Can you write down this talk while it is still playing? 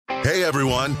Hey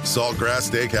everyone, Saltgrass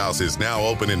Steakhouse is now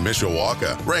open in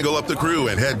Mishawaka. Wrangle up the crew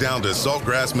and head down to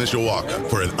Saltgrass Mishawaka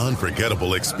for an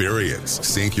unforgettable experience.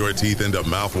 Sink your teeth into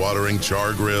mouth-watering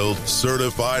char-grilled,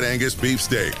 certified Angus beef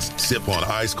steaks. Sip on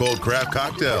ice-cold craft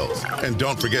cocktails. And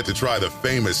don't forget to try the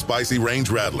famous spicy range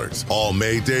rattlers, all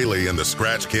made daily in the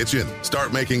Scratch Kitchen.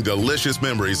 Start making delicious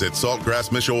memories at Saltgrass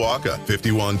Mishawaka,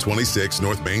 5126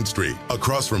 North Main Street,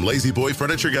 across from Lazy Boy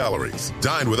Furniture Galleries.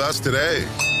 Dine with us today.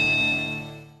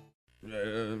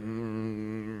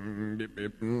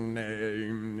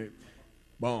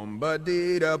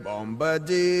 Bombadita,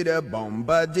 bombadita,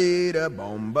 bombadita,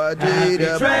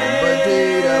 bombadita,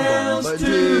 bombadita,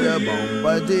 bombadita,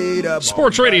 bombadita.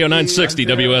 Sports Radio 960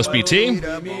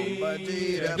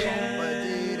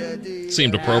 WSBT.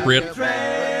 Seemed appropriate.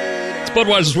 It's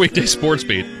Budweiser's Weekday Sports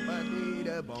Beat.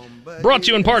 Brought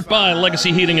to you in part by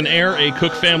Legacy Heating and Air, a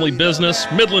Cook family business,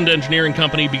 Midland Engineering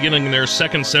Company beginning their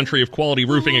second century of quality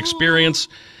roofing experience,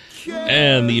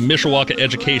 and the Mishawaka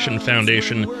Education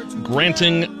Foundation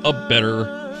granting a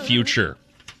better future.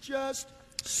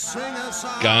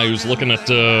 Guy who's looking at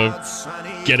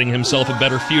getting himself a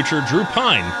better future, Drew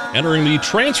Pine, entering the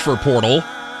transfer portal.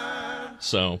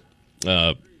 So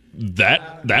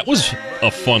that was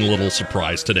a fun little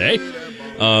surprise today.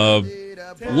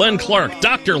 Len Clark,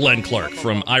 Dr. Len Clark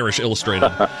from Irish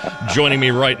Illustrated, joining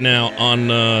me right now on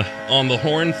the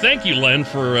horn. Thank you, Len,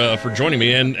 for joining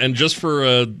me, and just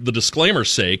for the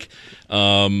disclaimer's sake,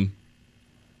 like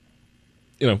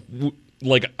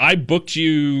I booked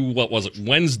you. What was it,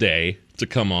 Wednesday, to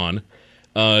come on?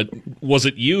 Was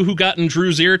it you who got in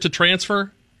Drew's ear to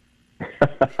transfer?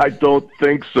 I don't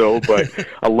think so, but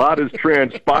a lot has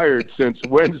transpired since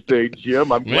Wednesday,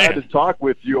 Jim. I'm glad to talk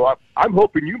with you. I'm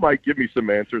hoping you might give me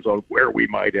some answers on where we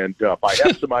might end up. I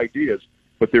have some ideas,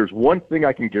 but there's one thing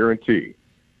I can guarantee.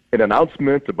 An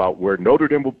announcement about where Notre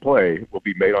Dame will play will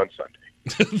be made on Sunday.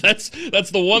 That's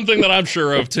the one thing that I'm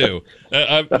sure of, too.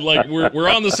 We're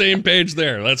on the same page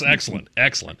there. That's excellent.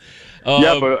 Excellent.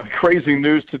 But crazy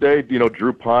news today,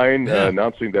 Drew Pine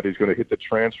announcing that he's going to hit the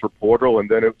transfer portal, and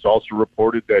then it's also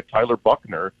reported that Tyler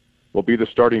Buckner will be the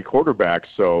starting quarterback.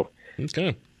 So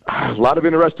okay. A lot of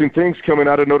interesting things coming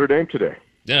out of Notre Dame today.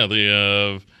 Yeah,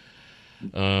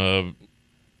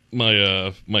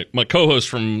 my co-host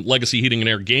from Legacy Heating and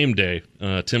Air Game Day,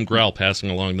 Tim Growl, passing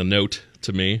along the note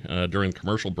to me during the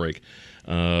commercial break.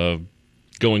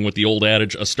 Going with the old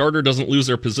adage, a starter doesn't lose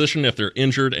their position if they're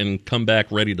injured and come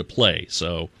back ready to play.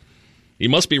 So he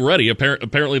must be ready.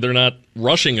 Apparently they're not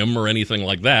rushing him or anything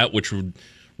like that, which would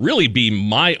really be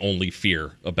my only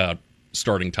fear about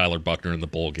starting Tyler Buckner in the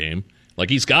bowl game. Like,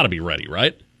 he's got to be ready,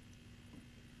 right?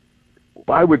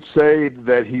 I would say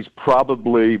that he's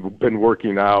probably been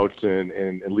working out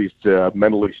and at least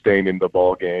mentally staying in the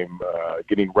ball game,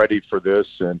 getting ready for this,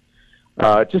 and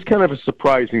just kind of a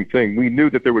surprising thing. We knew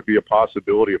that there would be a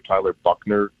possibility of Tyler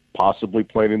Buckner possibly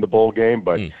playing in the bowl game,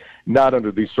 but not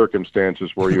under these circumstances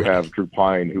where you have Drew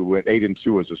Pine, who went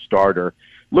 8-2 as a starter.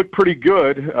 Looked pretty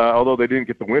good, although they didn't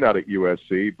get the win out at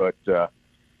USC, but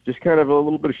just kind of a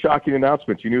little bit of shocking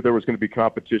announcements. You knew there was going to be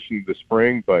competition this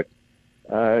spring, but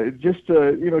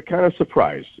kind of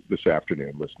surprised this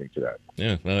afternoon listening to that.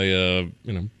 Yeah, I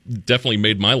definitely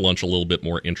made my lunch a little bit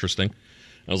more interesting.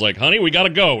 I was like, honey, we got to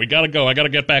go. I got to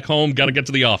get back home. Got to get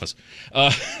to the office.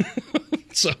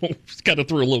 So kind of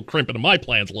threw a little crimp into my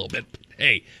plans a little bit. But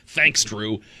hey, thanks,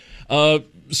 Drew.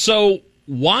 So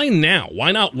why now?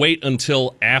 Why not wait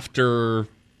until after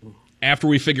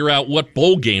we figure out what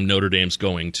bowl game Notre Dame's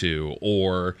going to,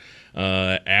 or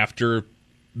after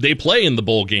they play in the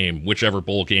bowl game, whichever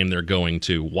bowl game they're going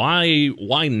to? Why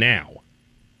now?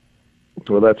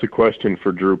 Well, that's a question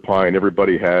for Drew Pine.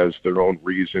 Everybody has their own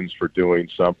reasons for doing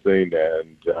something,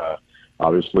 and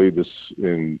obviously this,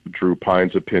 in Drew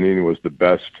Pine's opinion, was the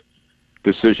best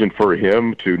decision for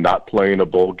him to not play in a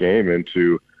bowl game and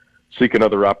to seek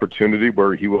another opportunity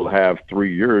where he will have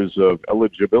 3 years of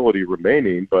eligibility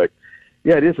remaining. But,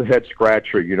 yeah, it is a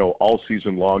head-scratcher. All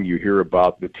season long you hear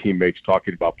about the teammates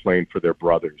talking about playing for their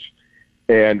brothers.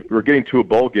 And we're getting to a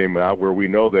bowl game now where we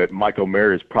know that Michael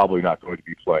Mayer is probably not going to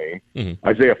be playing. Mm-hmm.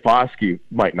 Isaiah Foskey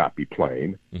might not be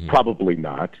playing, probably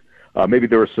not. Maybe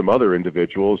there are some other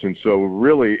individuals. And so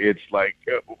really it's like,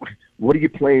 what are you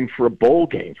playing for a bowl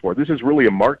game for? This is really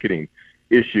a marketing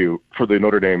issue for the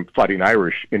Notre Dame Fighting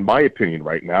Irish, in my opinion,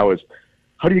 right now, is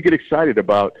how do you get excited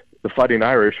about the Fighting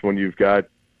Irish when you've got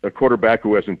a quarterback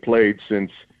who hasn't played since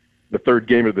the third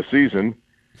game of the season,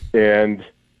 and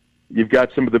you've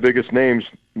got some of the biggest names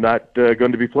not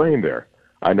going to be playing there?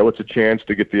 I know it's a chance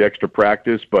to get the extra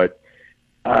practice, but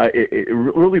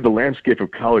really the landscape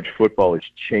of college football has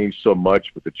changed so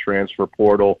much with the transfer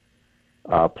portal.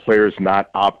 players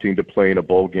not opting to play in a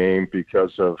bowl game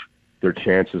because of their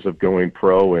chances of going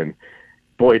pro. And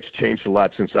boy, it's changed a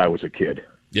lot since I was a kid.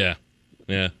 Yeah,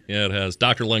 it has.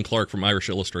 Dr. Len Clark from Irish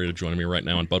Illustrated joining me right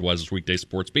now on Budweiser's Weekday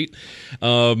Sports Beat.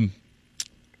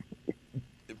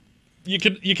 You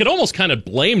could almost kind of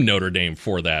blame Notre Dame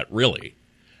for that, really,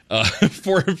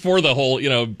 for the whole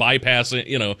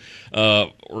bypassing,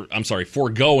 or I'm sorry,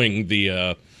 foregoing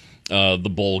the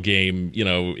bowl game,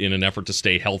 in an effort to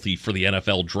stay healthy for the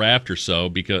NFL draft or so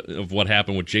because of what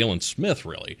happened with Jalen Smith,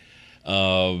 really.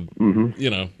 So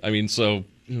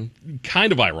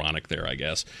kind of ironic there, I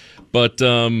guess. But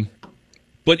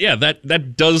yeah,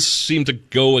 that does seem to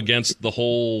go against the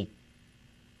whole,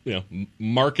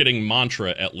 marketing mantra,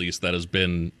 at least that has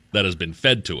been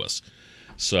fed to us.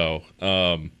 So,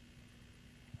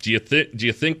 do you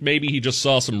think maybe he just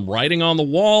saw some writing on the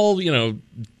wall?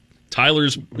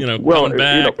 Tyler's coming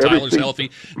back. Tyler's healthy.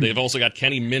 They've also got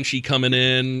Kenny Minchey coming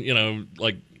in.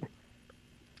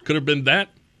 Could have been that.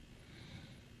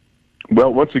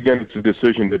 Well, once again, it's a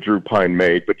decision that Drew Pine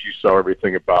made, but you saw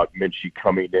everything about Minchey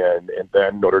coming in, and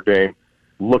then Notre Dame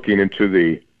looking into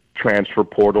the transfer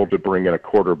portal to bring in a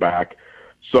quarterback.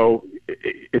 So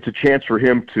it's a chance for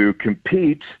him to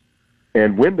compete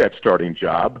and win that starting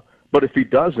job. But if he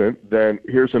doesn't, then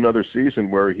here's another season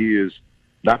where he is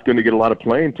not going to get a lot of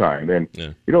playing time. And,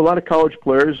 a lot of college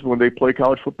players, when they play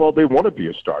college football, they want to be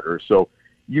a starter. So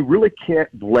you really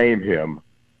can't blame him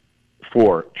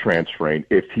for transferring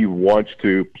if he wants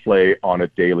to play on a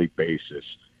daily basis.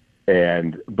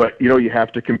 But you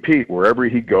have to compete wherever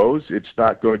he goes. It's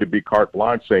not going to be carte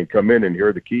blanche saying, come in and here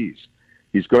are the keys.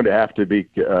 He's going to have to be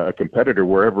a competitor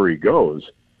wherever he goes.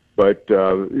 But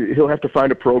he'll have to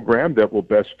find a program that will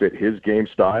best fit his game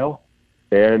style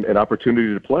and an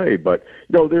opportunity to play. But,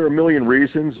 there are a million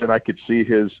reasons, and I could see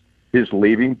his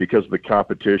leaving because of the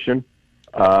competition.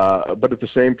 But at the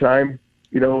same time,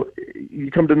 you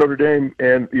come to Notre Dame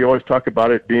and you always talk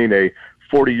about it being a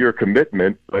 40-year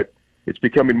commitment, but it's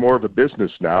becoming more of a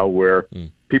business now where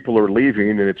people are leaving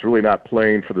and it's really not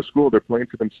playing for the school. They're playing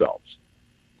for themselves.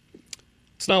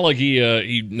 It's not like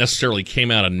he necessarily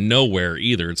came out of nowhere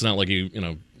either. It's not like he,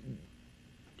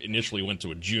 initially went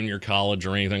to a junior college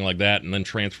or anything like that and then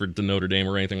transferred to Notre Dame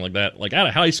or anything like that. Like out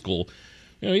of high school,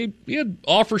 he had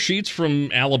offer sheets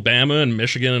from Alabama and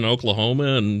Michigan and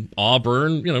Oklahoma and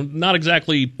Auburn, not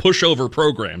exactly pushover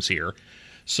programs here.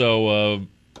 So,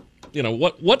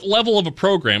 what level of a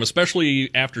program, especially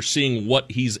after seeing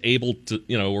what he's able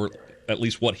to, or at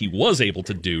least what he was able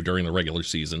to do during the regular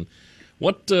season,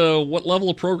 what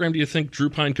level of program do you think Drew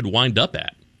Pine could wind up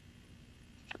at?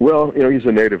 Well, he's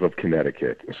a native of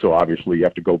Connecticut, so obviously you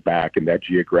have to go back in that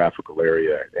geographical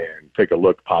area and take a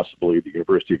look, possibly the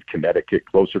University of Connecticut,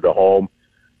 closer to home,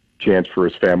 chance for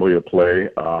his family to play.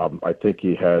 I think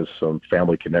he has some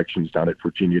family connections down at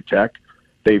Virginia Tech.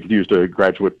 They've used a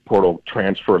graduate portal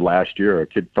transfer last year, a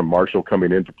kid from Marshall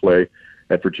coming in to play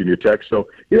at Virginia Tech. So,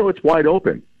 it's wide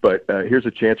open. But here's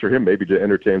a chance for him maybe to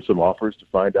entertain some offers to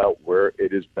find out where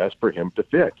it is best for him to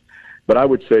fit. But I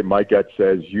would say my gut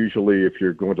says usually if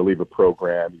you're going to leave a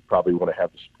program, you probably want to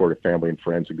have the support of family and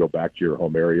friends and go back to your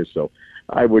home area. So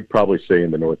I would probably say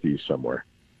in the Northeast somewhere.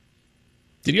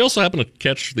 Did you also happen to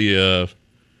catch the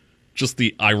just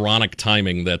the ironic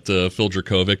timing that Phil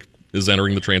Dracovic is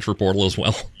entering the transfer portal as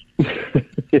well?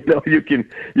 You can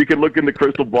look in the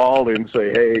crystal ball and say,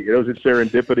 hey, it's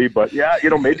serendipity, but yeah,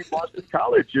 maybe Boston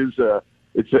College is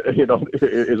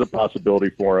a possibility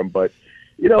for him. But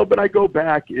I go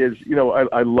back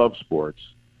I love sports.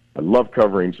 I love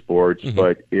covering sports,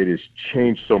 but it has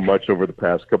changed so much over the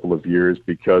past couple of years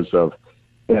because of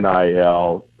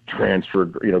NIL, transfer,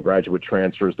 graduate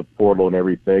transfers, the portal and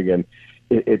everything. And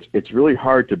it's really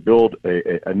hard to build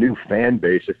a new fan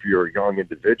base if you're a young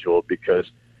individual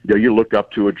because, you look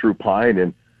up to a Drew Pine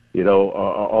and,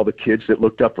 all the kids that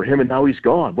looked up for him and now he's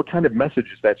gone. What kind of message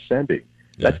is that sending?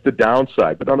 Yeah. That's the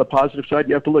downside. But on the positive side,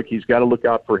 you have to look. He's got to look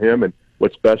out for him and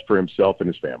what's best for himself and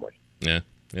his family. Yeah,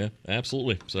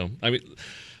 absolutely. So, I mean,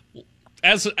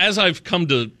 as I've come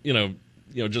to,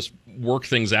 just work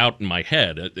things out in my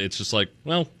head, it's just like,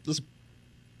 well,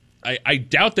 I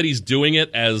doubt that he's doing it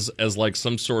as like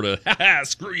some sort of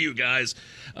screw you guys,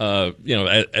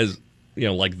 as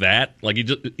like that. Like he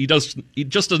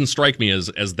just doesn't strike me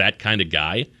as that kind of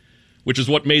guy, which is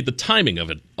what made the timing of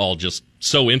it all just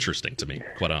so interesting to me,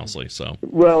 quite honestly. So,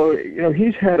 well,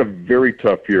 he's had a very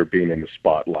tough year being in the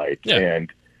spotlight,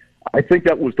 and I think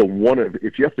that was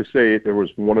if you have to say it, there was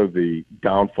one of the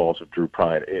downfalls of Drew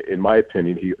Pine. In my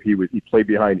opinion, he played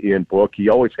behind Ian Book. He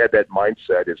always had that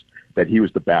mindset is that he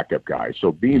was the backup guy.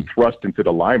 So being thrust into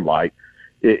the limelight,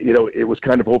 it was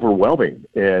kind of overwhelming,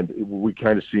 and we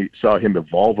kind of saw him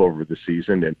evolve over the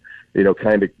season, and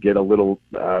kind of get a little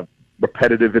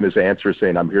repetitive in his answer,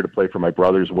 saying, "I'm here to play for my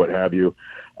brothers," what have you.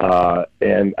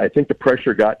 And I think the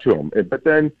pressure got to him. But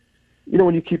then,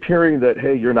 when you keep hearing that,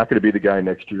 hey, you're not going to be the guy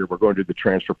next year, we're going to the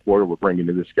transfer portal, we're bringing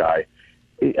in this guy,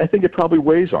 I think it probably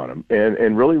weighs on him.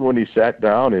 And really, when he sat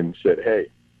down and said, hey,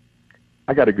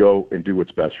 I got to go and do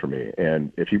what's best for me,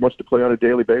 and if he wants to play on a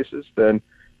daily basis, then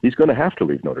he's going to have to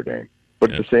leave Notre Dame.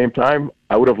 But at the same time,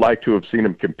 I would have liked to have seen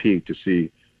him compete to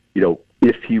see,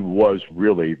 if he was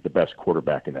really the best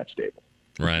quarterback in that stable.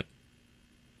 Right.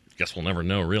 Guess we'll never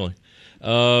know, really.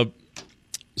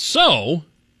 So,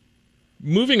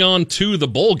 moving on to the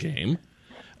bowl game,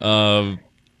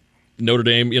 Notre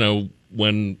Dame,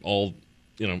 when all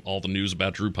the news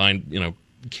about Drew Pyne,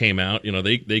 came out,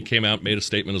 they came out and made a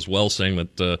statement as well saying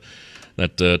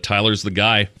that Tyler's the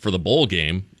guy for the bowl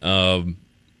game.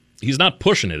 He's not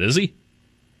pushing it, is he?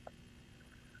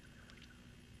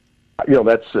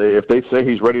 That's if they say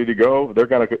he's ready to go, they're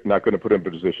not going to put him in a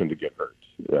position to get hurt,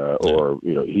 or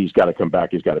he's got to come back.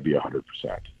 He's got to be 100%.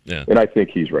 Yeah. And I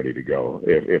think he's ready to go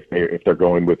if they're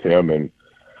going with him. And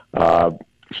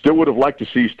still would have liked to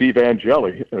see Steve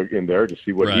Angeli in there to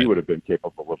see what he would have been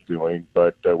capable of doing.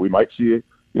 But we might see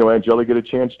Angeli get a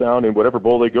chance down in whatever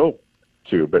bowl they go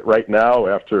to. But right now,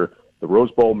 after the Rose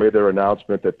Bowl made their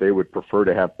announcement that they would prefer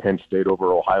to have Penn State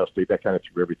over Ohio State, that kind of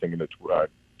threw everything into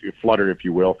flutter, if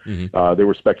you will. Mm-hmm. There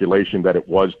was speculation that it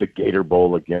was the Gator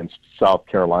Bowl against South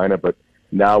Carolina, but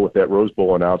now with that Rose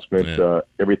Bowl announcement,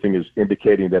 everything is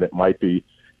indicating that it might be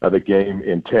the game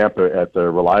in Tampa at the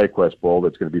ReliaQuest Bowl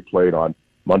that's going to be played on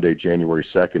Monday, January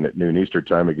 2nd at noon Eastern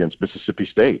time against Mississippi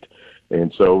State.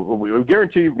 And so we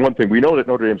guarantee one thing. We know that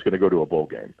Notre Dame's going to go to a bowl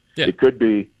game. Yeah. It could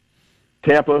be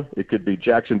Tampa, it could be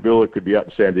Jacksonville, it could be out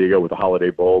in San Diego with the Holiday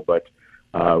Bowl, but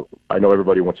I know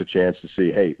everybody wants a chance to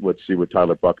see, hey, let's see what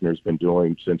Tyler Buchner's been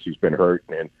doing since he's been hurt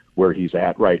and where he's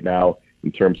at right now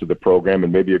in terms of the program,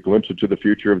 and maybe a glimpse into the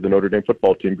future of the Notre Dame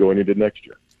football team going into next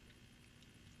year.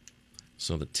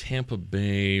 So the Tampa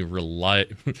Bay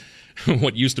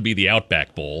what used to be the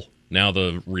Outback Bowl, now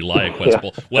the ReliaQuest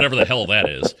Bowl, whatever the hell that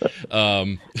is.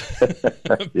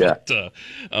 Yeah.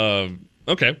 But,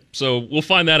 okay, so we'll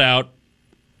find that out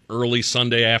early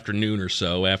Sunday afternoon or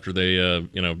so after they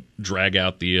drag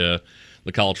out the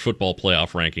college football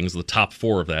playoff rankings, the top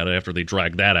four of that, after they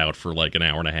drag that out for like an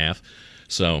hour and a half.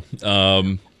 So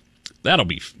that'll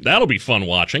be fun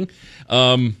watching.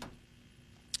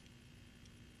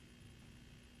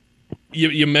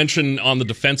 You mentioned on the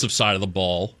defensive side of the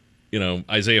ball,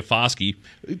 Isaiah Foskey,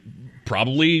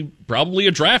 probably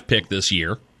a draft pick this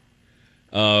year.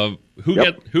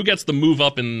 Who gets the move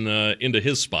up into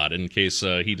his spot in case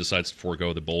he decides to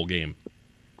forego the bowl game?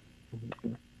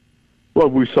 Well,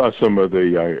 we saw some of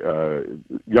the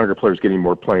younger players getting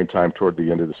more playing time toward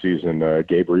the end of the season.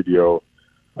 Gabe Rubio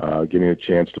getting a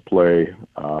chance to play.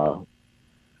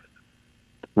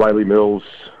 Riley Mills,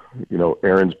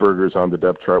 Ahrensberger's on the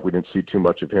depth chart. We didn't see too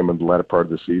much of him in the latter part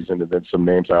of the season. And then some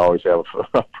names I always have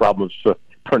problems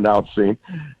pronouncing,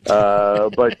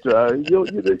 but it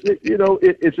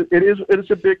is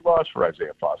a big loss for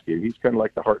Isaiah Foskey. He's kind of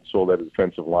like the heart and soul of that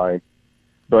defensive line.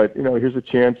 But here's a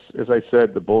chance. As I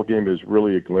said, the bowl game is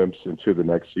really a glimpse into the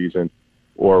next season,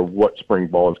 or what spring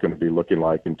ball is going to be looking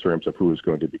like in terms of who is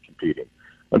going to be competing.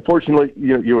 Unfortunately,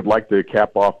 you would like to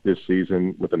cap off this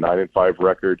season with a 9-5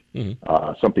 record,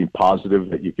 something positive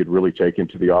that you could really take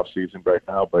into the off season right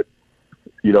now. But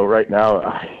right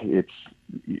now it's.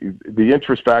 The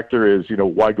interest factor is,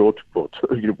 why go to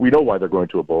we know why they're going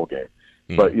to a bowl game.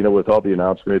 But, with all the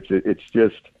announcements, it's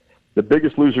just the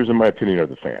biggest losers, in my opinion, are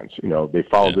the fans. They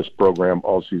followed this program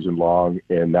all season long,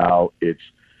 and now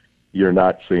you're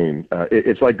not seeing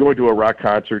it's like going to a rock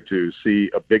concert to see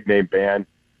a big-name band,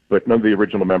 but none of the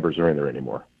original members are in there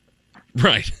anymore.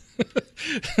 Right.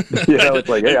 It's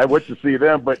like, hey, I went to see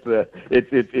them, but they're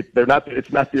not.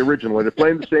 It's not the original. And they're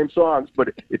playing the same songs, but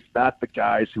it's not the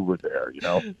guys who were there.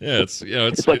 Yeah,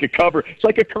 it's like a cover. It's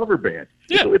like a cover band.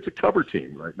 Yeah, it's a cover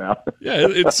team right now. Yeah,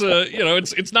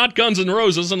 it's not Guns N'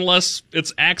 Roses unless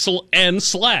it's Axl and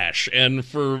Slash, and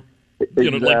for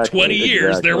like 20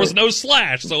 years there was no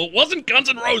Slash, so it wasn't Guns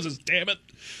N' Roses. Damn it.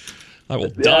 I will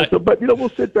die. But we'll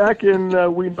sit back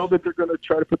and we know that they're going to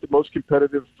try to put the most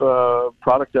competitive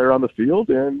product there on the field,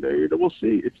 and we'll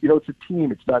see. It's it's a team,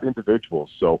 it's not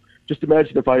individuals. So just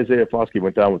imagine if Isaiah Foskey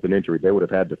went down with an injury, they would have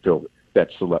had to fill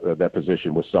that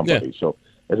position with somebody. Yeah. So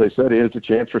as I said, it's a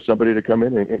chance for somebody to come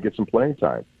in and get some playing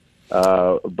time.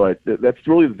 But that's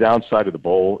really the downside of the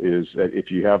bowl, is that if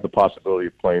you have the possibility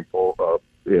of playing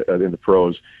in the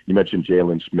pros, you mentioned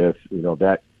Jalen Smith,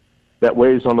 that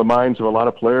weighs on the minds of a lot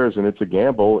of players, and it's a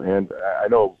gamble. And I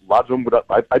know a lot of them would.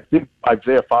 I think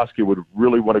Isaiah Foskey would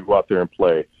really want to go out there and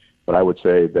play. But I would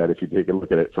say that if you take a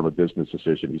look at it from a business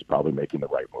decision, he's probably making the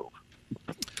right move.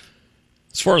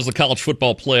 As far as the college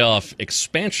football playoff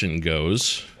expansion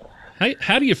goes,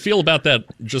 how do you feel about that?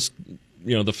 Just,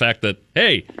 the fact that,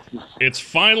 hey, it's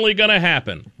finally going to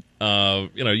happen.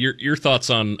 Your thoughts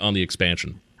on the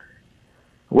expansion.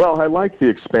 Well, I like the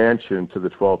expansion to the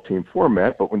 12-team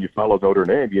format, but when you follow Notre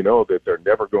Dame, you know that they're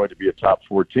never going to be a top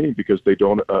 4 team because they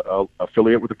don't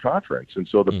affiliate with the conference. And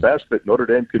so the best that Notre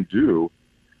Dame can do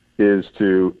is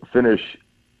to finish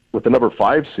with the number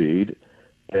 5 seed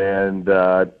and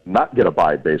not get a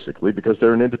bye, basically, because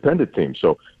they're an independent team.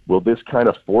 So will this kind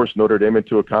of force Notre Dame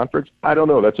into a conference? I don't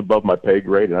know. That's above my pay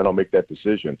grade, and I don't make that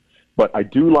decision. But I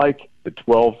do like the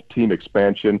 12-team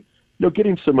expansion,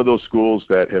 getting some of those schools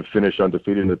that have finished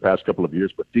undefeated in the past couple of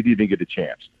years but didn't even get a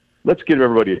chance. Let's give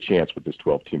everybody a chance with this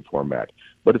 12-team format.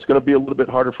 But it's going to be a little bit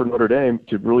harder for Notre Dame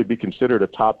to really be considered a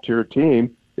top-tier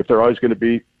team if they're always going to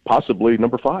be possibly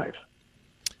number 5.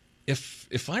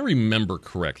 If I remember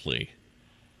correctly,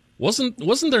 wasn't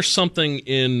there something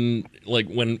in, like,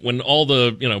 when all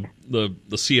the the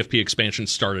CFP expansion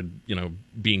started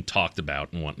being talked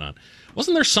about and whatnot?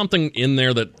 Wasn't there something in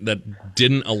there that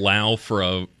didn't allow for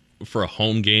a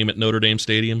home game at Notre Dame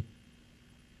Stadium?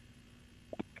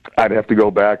 I'd have to go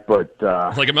back, but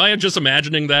am I just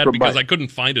imagining that? Because I couldn't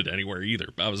find it anywhere either.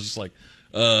 I was just like,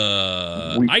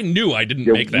 I knew I didn't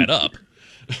make that up.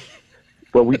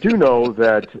 Well, we do know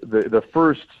that the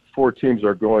first 4 teams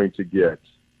are going to get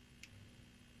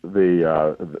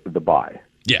the bye.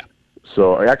 Yeah.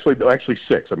 So actually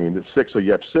 6. I mean, the 6. So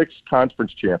you have 6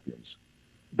 conference champions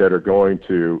that are going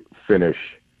to finish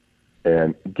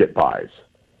and get byes,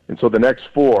 and so the next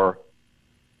 4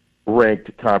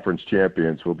 ranked conference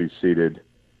champions will be seeded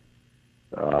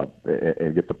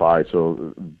and get the bye.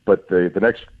 So, but the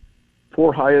next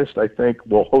 4 highest, I think,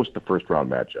 will host the first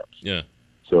round matchups. Yeah.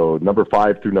 So number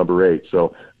 5 through number 8.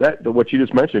 So that what you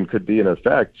just mentioned could be in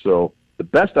effect. So the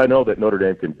best I know that Notre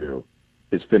Dame can do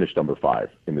is finish number 5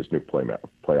 in this new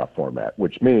playoff format,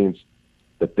 which means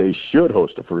that they should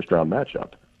host a first round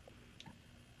matchup.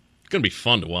 It's going to be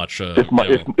fun to watch.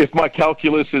 If my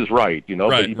calculus is right, right,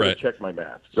 but you right. Check my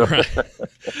math. So. Right.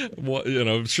 Well,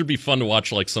 it should be fun to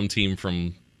watch, like, some team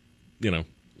from,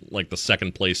 like the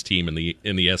second place team in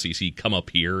the SEC come up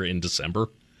here in December.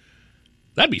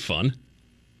 That'd be fun.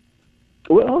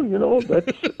 Well,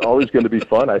 that's always going to be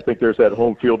fun. I think there's that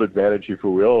home field advantage, if you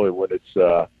will, when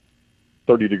it's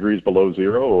 30 degrees below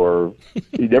zero, or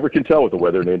you never can tell with the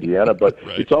weather in Indiana, but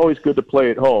right. It's always good to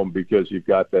play at home because you've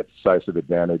got that decisive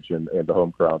advantage and the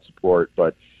home crowd support.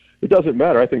 But it doesn't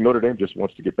matter. I think Notre Dame just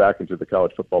wants to get back into the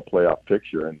college football playoff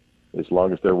picture, and as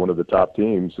long as they're one of the top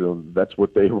teams, that's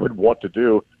what they would want to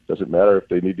do. Doesn't matter if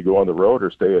they need to go on the road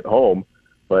or stay at home.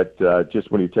 But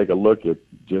just when you take a look at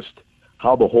just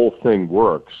how the whole thing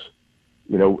works,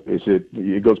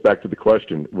 it goes back to the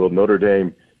question, will Notre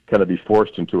Dame kind of be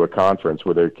forced into a conference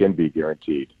where they can be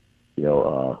guaranteed,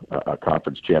 a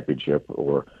conference championship,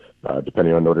 or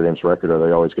depending on Notre Dame's record, are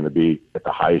they always going to be at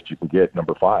the highest you can get,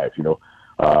 number 5?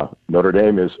 Notre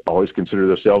Dame is always consider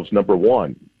themselves number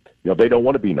 1. They don't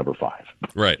want to be number 5.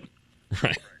 Right.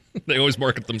 They always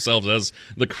market themselves as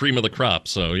the cream of the crop,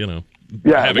 so,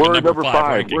 Yeah, we're number 5.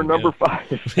 Ranking, we're number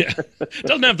 5. Yeah.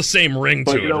 Doesn't have the same ring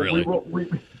to it, really.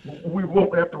 We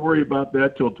won't have to worry about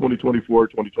that till 2024,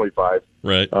 2025.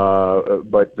 Right.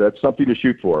 But that's something to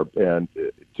shoot for.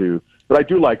 But I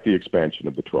do like the expansion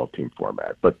of the 12-team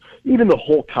format. But even the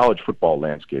whole college football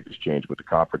landscape has changed with the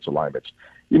conference alignments.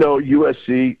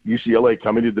 USC, UCLA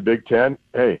coming to the Big Ten,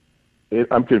 hey,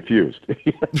 I'm confused.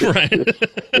 Right.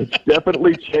 It's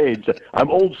definitely changed. I'm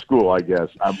old school, I guess.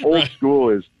 Right. School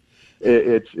is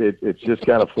it's just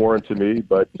kind of foreign to me,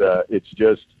 but it's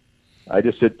just I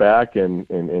just sit back and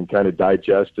kind of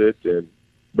digest it and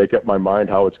make up my mind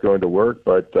how it's going to work.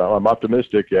 But I'm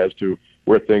optimistic as to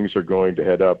where things are going to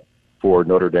head up for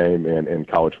Notre Dame and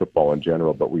college football in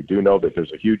general. But we do know that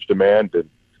there's a huge demand, and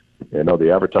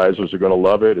the advertisers are going to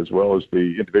love it, as well as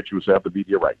the individuals who have the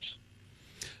media rights.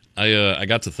 I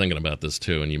got to thinking about this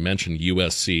too, and you mentioned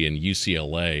USC and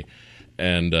UCLA,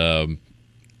 and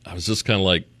I was just kind of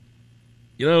like,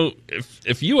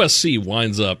 if USC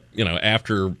winds up,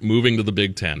 after moving to the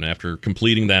Big Ten, after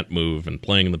completing that move and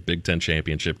playing in the Big Ten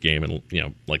championship game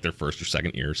in, like their first or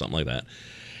second year or something like that,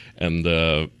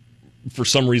 and for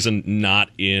some reason not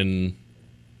in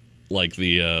like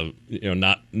the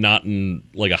not in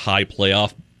like a high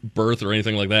playoff berth or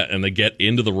anything like that, and they get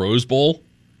into the Rose Bowl,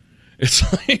 it's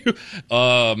like,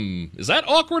 is that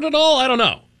awkward at all? I don't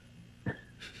know.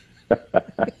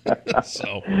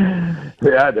 So,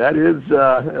 yeah, that is,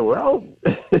 well,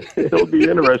 it'll be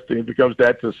interesting if it comes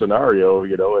down to a scenario.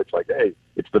 It's like, hey,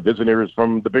 it's the visitors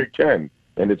from the Big Ten,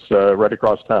 and it's right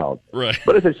across town. right.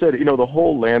 But as I said, the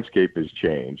whole landscape has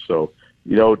changed. So,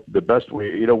 the best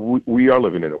way, we are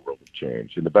living in a world of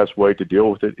change, and the best way to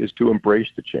deal with it is to embrace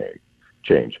the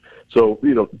change. So,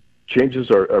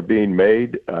 changes are being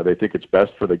made. They think it's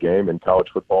best for the game in college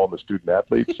football and the student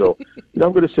athletes. So,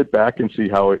 I'm going to sit back and see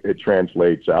how it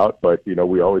translates out. But,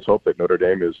 we always hope that Notre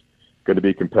Dame is going to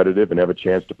be competitive and have a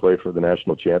chance to play for the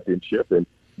national championship. And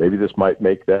maybe this might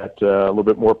make that a little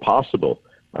bit more possible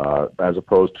as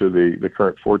opposed to the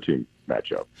current 4-team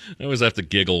matchup. I always have to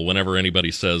giggle whenever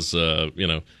anybody says,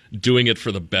 doing it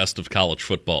for the best of college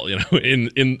football, in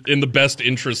the best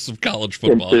interests of college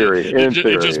football. In theory,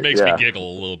 it just makes me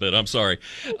giggle a little bit. I'm sorry.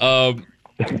 One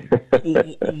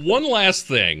last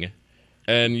thing,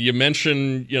 and you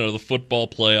mentioned, the football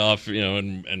playoff,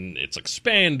 and it's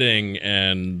expanding,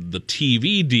 and the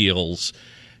TV deals,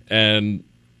 and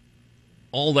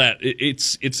all that.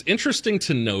 It's interesting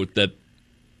to note that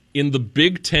in the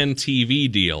Big Ten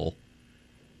TV deal,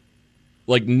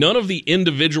 like none of the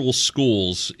individual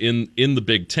schools in the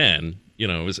Big Ten,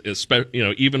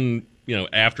 even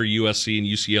after USC and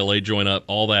UCLA join up,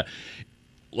 all that,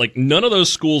 like none of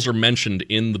those schools are mentioned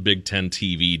in the Big Ten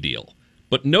TV deal,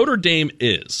 but Notre Dame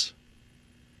is.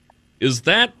 Is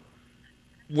that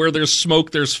where there's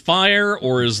smoke, there's fire,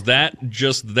 or is that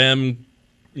just them,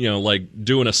 like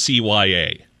doing a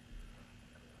CYA?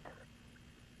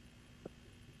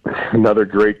 Another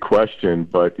great question,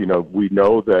 but we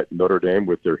know that Notre Dame,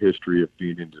 with their history of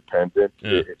being independent,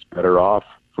 it's better off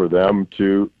for them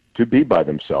to be by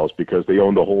themselves because they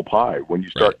own the whole pie. When you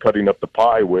start cutting up the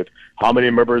pie with how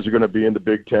many members are going to be in the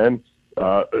Big Ten,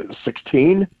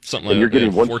 16, something and you're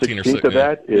getting 1/16 of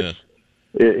that.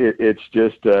 It's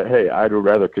just hey, I'd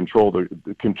rather control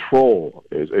the control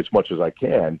as much as I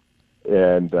can,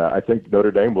 and I think Notre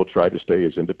Dame will try to stay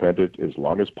as independent as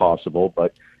long as possible,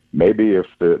 but. Maybe if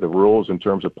the rules in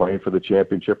terms of playing for the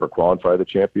championship or qualify the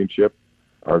championship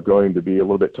are going to be a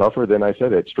little bit tougher, then I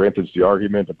said it strengthens the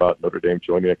argument about Notre Dame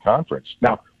joining a conference.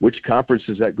 Now, which conference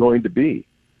is that going to be?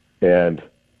 And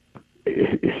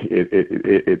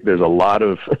there's a lot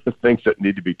of things that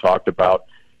need to be talked about.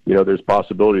 There's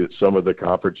possibility that some of the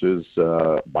conferences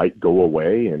might go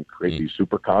away and create these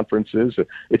super conferences.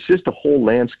 It's just a whole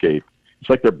landscape. It's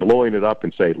like they're blowing it up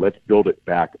and say, let's build it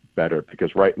back better.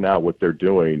 Because right now what they're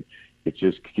doing, it's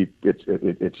just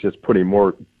putting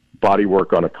more body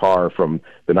work on a car from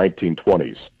the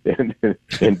 1920s and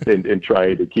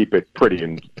trying to keep it pretty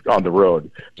and on the road.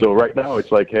 So right now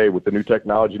it's like, hey, with the new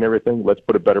technology and everything, let's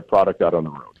put a better product out on the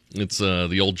road. It's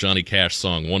the old Johnny Cash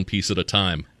song, "One Piece at a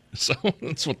Time." So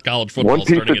that's what college football is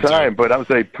turning into. One piece at a time, but I would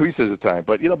say pieces at a time.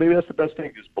 But, maybe that's the best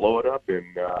thing, just blow it up. And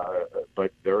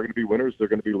but there are going to be winners, there are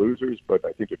going to be losers, but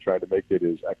I think they're trying to make it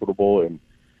as equitable and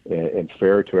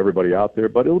fair to everybody out there.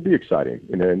 But it'll be exciting.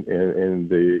 And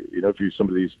if you some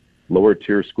of these lower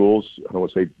tier schools, I don't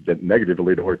want to say that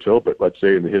negatively to Hortill, but let's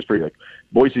say in the history, like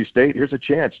Boise State, here's a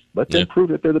chance. Let them prove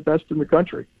that they're the best in the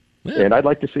country. Yeah. And I'd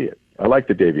like to see it. I like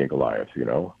the Davy and Goliath,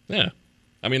 Yeah.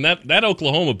 I mean, that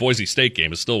Oklahoma-Boise State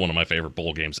game is still one of my favorite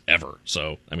bowl games ever.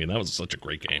 So, I mean, that was such a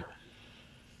great game.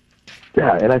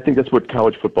 Yeah, and I think that's what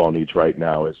college football needs right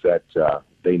now is that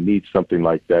they need something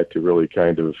like that to really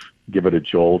kind of give it a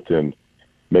jolt and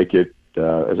make it,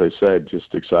 as I said,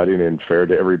 just exciting and fair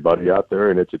to everybody out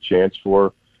there. And it's a chance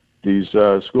for these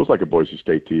schools like a Boise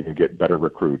State to even get better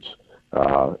recruits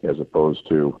as opposed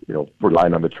to,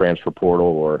 relying on the transfer portal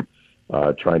or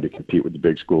trying to compete with the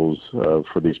big schools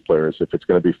for these players. If it's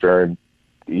going to be fair and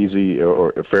easy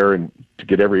or fair and to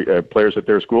get every players at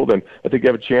their school, then I think they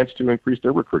have a chance to increase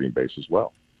their recruiting base as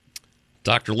well.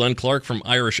 Dr. Len Clark from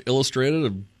Irish Illustrated, a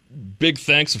big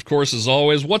thanks, of course, as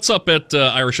always. What's up at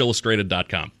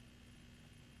irishillustrated.com?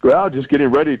 Well, just getting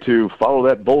ready to follow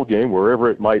that bowl game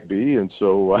wherever it might be, and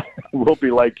so we'll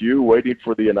be like you, waiting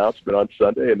for the announcement on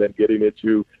Sunday and then getting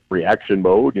into reaction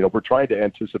mode. We're trying to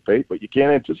anticipate, but you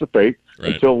can't anticipate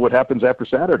until what happens after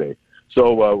Saturday.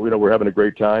 So, we're having a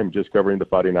great time just covering the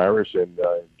Fighting Irish and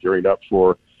gearing up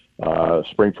for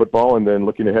spring football and then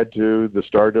looking ahead to the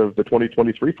start of the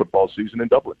 2023 football season in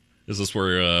Dublin. Is this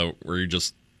where you're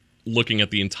just looking at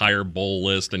the entire bowl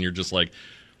list and you're just like,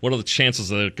 What are the chances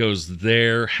that it goes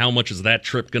there? How much is that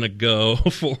trip going to go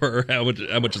for? How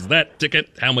much is that ticket?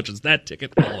 How much is that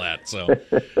ticket? All that. So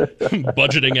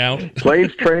budgeting out.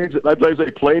 Planes, trains. I'd like to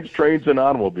say planes, trains, and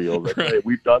automobiles. Right.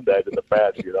 We've done that in the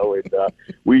past, and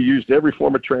we used every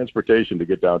form of transportation to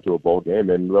get down to a bowl game,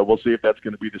 and we'll see if that's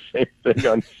going to be the same thing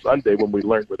on Sunday when we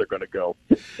learn where they're going to go.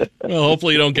 Well,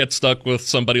 hopefully you don't get stuck with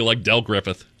somebody like Del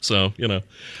Griffith. So,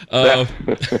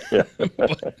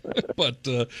 but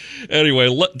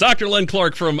anyway, Dr. Len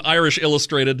Clark from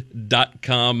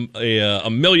IrishIllustrated.com. A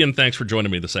million thanks for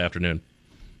joining me this afternoon.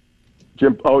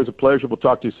 Jim, always a pleasure. We'll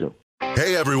talk to you soon.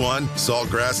 Hey everyone,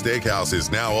 Saltgrass Steakhouse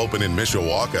is now open in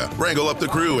Mishawaka. Wrangle up the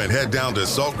crew and head down to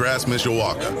Saltgrass,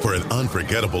 Mishawaka for an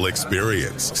unforgettable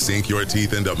experience. Sink your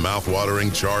teeth into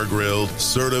mouth-watering char-grilled,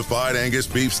 certified Angus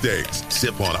beef steaks.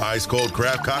 Sip on ice-cold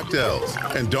craft cocktails.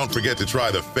 And don't forget to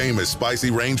try the famous spicy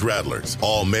range rattlers,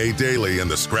 all made daily in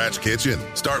the Scratch Kitchen.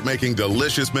 Start making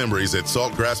delicious memories at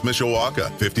Saltgrass, Mishawaka,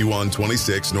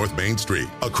 5126 North Main Street,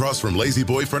 across from Lazy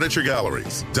Boy Furniture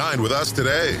Galleries. Dine with us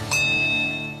today.